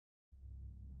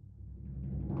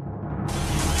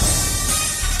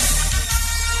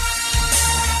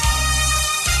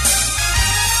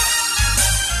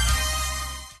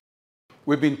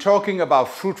We've been talking about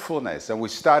fruitfulness, and we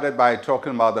started by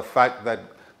talking about the fact that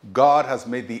God has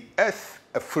made the earth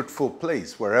a fruitful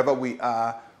place. Wherever we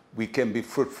are, we can be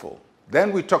fruitful.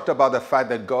 Then we talked about the fact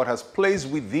that God has placed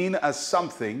within us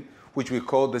something which we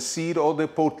call the seed or the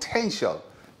potential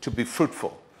to be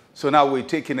fruitful. So now we're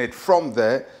taking it from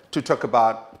there to talk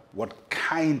about what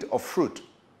kind of fruit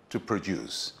to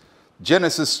produce.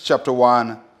 Genesis chapter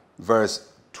 1,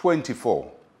 verse 24.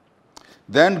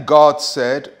 Then God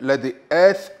said, "Let the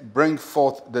earth bring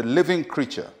forth the living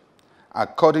creature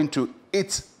according to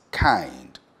its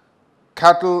kind,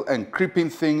 cattle and creeping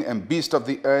thing and beast of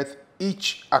the earth,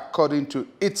 each according to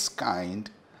its kind."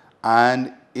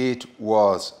 And it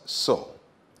was so.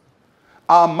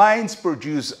 Our minds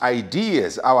produce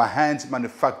ideas, our hands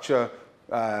manufacture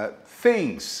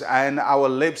things, and our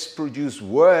lips produce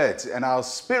words, and our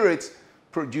spirits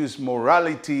produce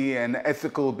morality and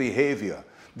ethical behavior.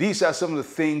 These are some of the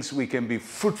things we can be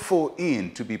fruitful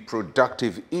in, to be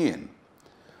productive in.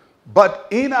 But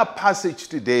in our passage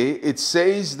today, it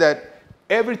says that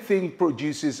everything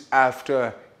produces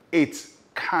after its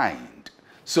kind.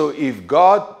 So if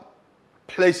God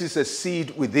places a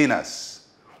seed within us,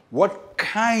 what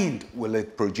kind will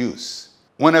it produce?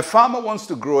 When a farmer wants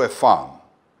to grow a farm,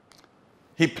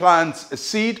 he plants a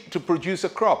seed to produce a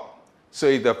crop. So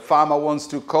if the farmer wants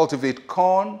to cultivate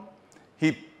corn,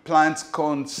 he plants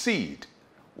corn seed.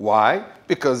 Why?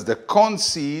 Because the corn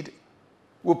seed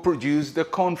will produce the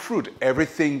corn fruit.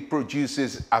 Everything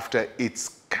produces after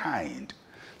its kind.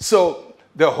 So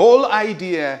the whole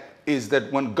idea is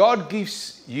that when God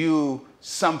gives you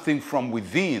something from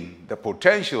within, the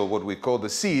potential, what we call the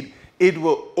seed, it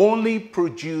will only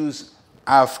produce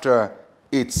after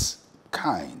its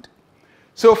kind.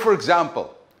 So for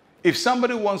example, if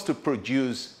somebody wants to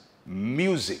produce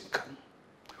music,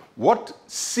 what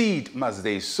seed must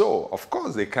they sow? Of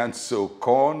course, they can't sow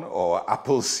corn or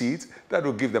apple seeds. That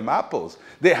will give them apples.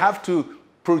 They have to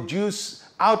produce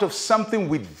out of something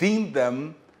within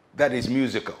them that is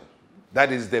musical.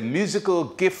 That is the musical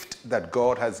gift that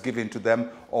God has given to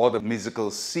them, or the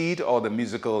musical seed, or the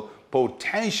musical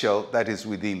potential that is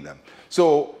within them.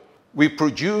 So we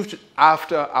produce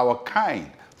after our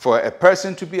kind. For a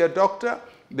person to be a doctor,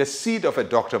 the seed of a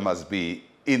doctor must be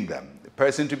in them. The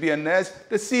person to be a nurse,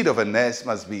 the seed of a nurse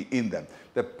must be in them.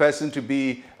 The person to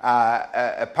be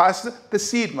a pastor, the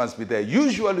seed must be there.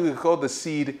 Usually we call the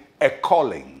seed a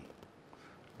calling,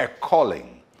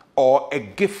 or a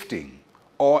gifting,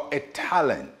 or a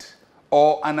talent,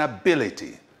 or an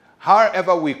ability.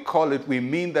 However we call it, we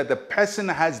mean that the person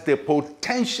has the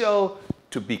potential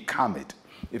to become it.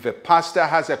 If a pastor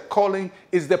has a calling,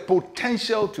 it's the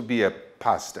potential to be a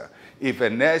pastor. If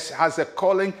a nurse has a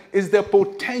calling, it's the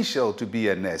potential to be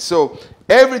a nurse. So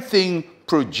everything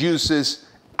produces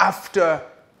after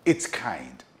its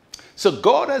kind. So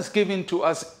God has given to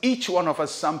us, each one of us,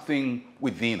 something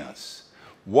within us.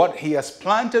 What he has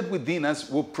planted within us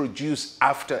will produce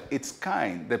after its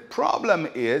kind. The problem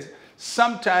is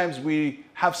sometimes we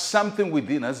have something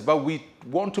within us, but we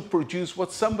want to produce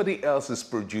what somebody else is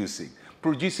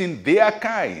producing their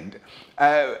kind,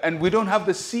 and we don't have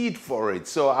the seed for it.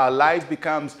 So our life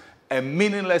becomes a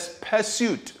meaningless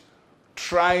pursuit,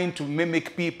 trying to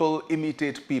mimic people,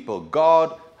 imitate people.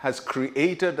 God has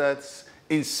created us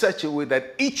in such a way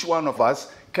that each one of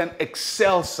us can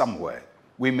excel somewhere.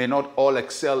 We may not all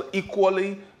excel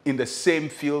equally in the same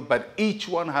field, but each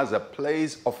one has a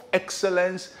place of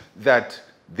excellence that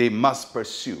they must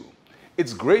pursue.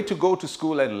 It's great to go to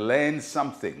school and learn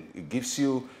something. It gives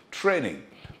you training.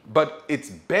 But it's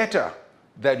better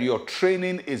that your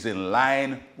training is in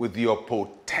line with your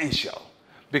potential.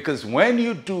 Because when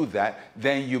you do that,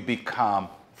 then you become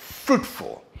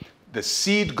fruitful. The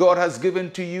seed God has given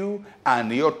to you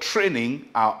and your training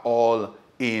are all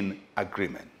in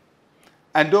agreement.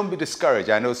 And don't be discouraged.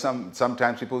 I know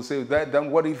sometimes people say,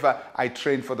 then what if I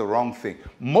train for the wrong thing?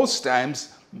 Most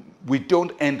times, we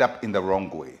don't end up in the wrong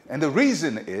way. And the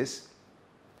reason is,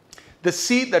 the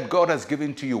seed that God has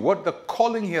given to you, what the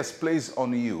calling he has placed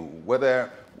on you,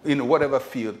 whether in whatever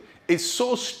field, is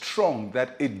so strong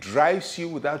that it drives you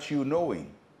without you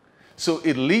knowing. So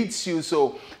it leads you,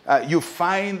 so you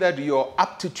find that your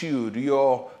aptitude,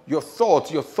 your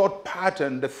thoughts, your thought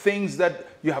pattern, the things that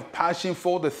you have passion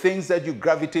for, the things that you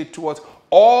gravitate towards,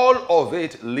 all of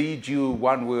it lead you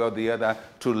one way or the other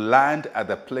to land at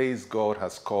the place God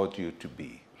has called you to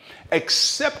be.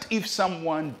 Except if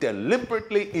someone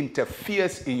deliberately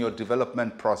interferes in your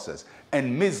development process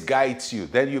and misguides you,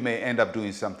 then you may end up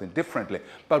doing something differently.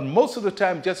 But most of the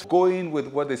time, just going with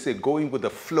what they say, going with the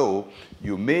flow,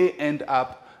 you may end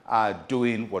up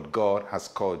doing what God has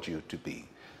called you to be.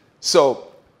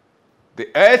 So The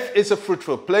earth is a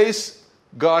fruitful place.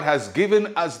 God has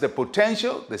given us the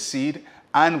potential, the seed,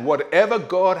 and whatever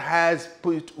God has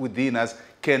put within us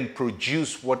can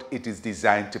produce what it is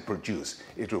designed to produce.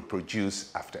 It will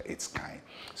produce after its kind.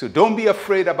 So don't be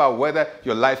afraid about whether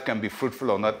your life can be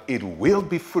fruitful or not. It will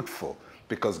be fruitful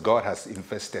because God has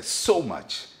invested so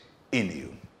much in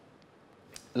you.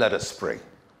 Let us pray.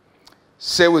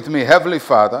 Say with me, Heavenly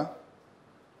Father,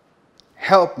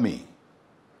 help me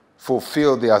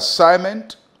fulfill the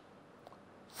assignment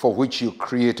for which you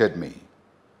created me.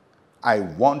 I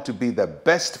want to be the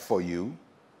best for you.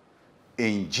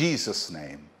 In Jesus'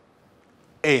 name,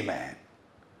 amen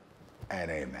and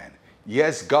amen.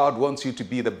 Yes, God wants you to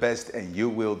be the best, and you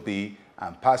will be.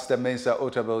 And Pastor Mensa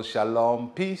Otabil, shalom,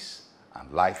 peace,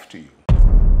 and life to you.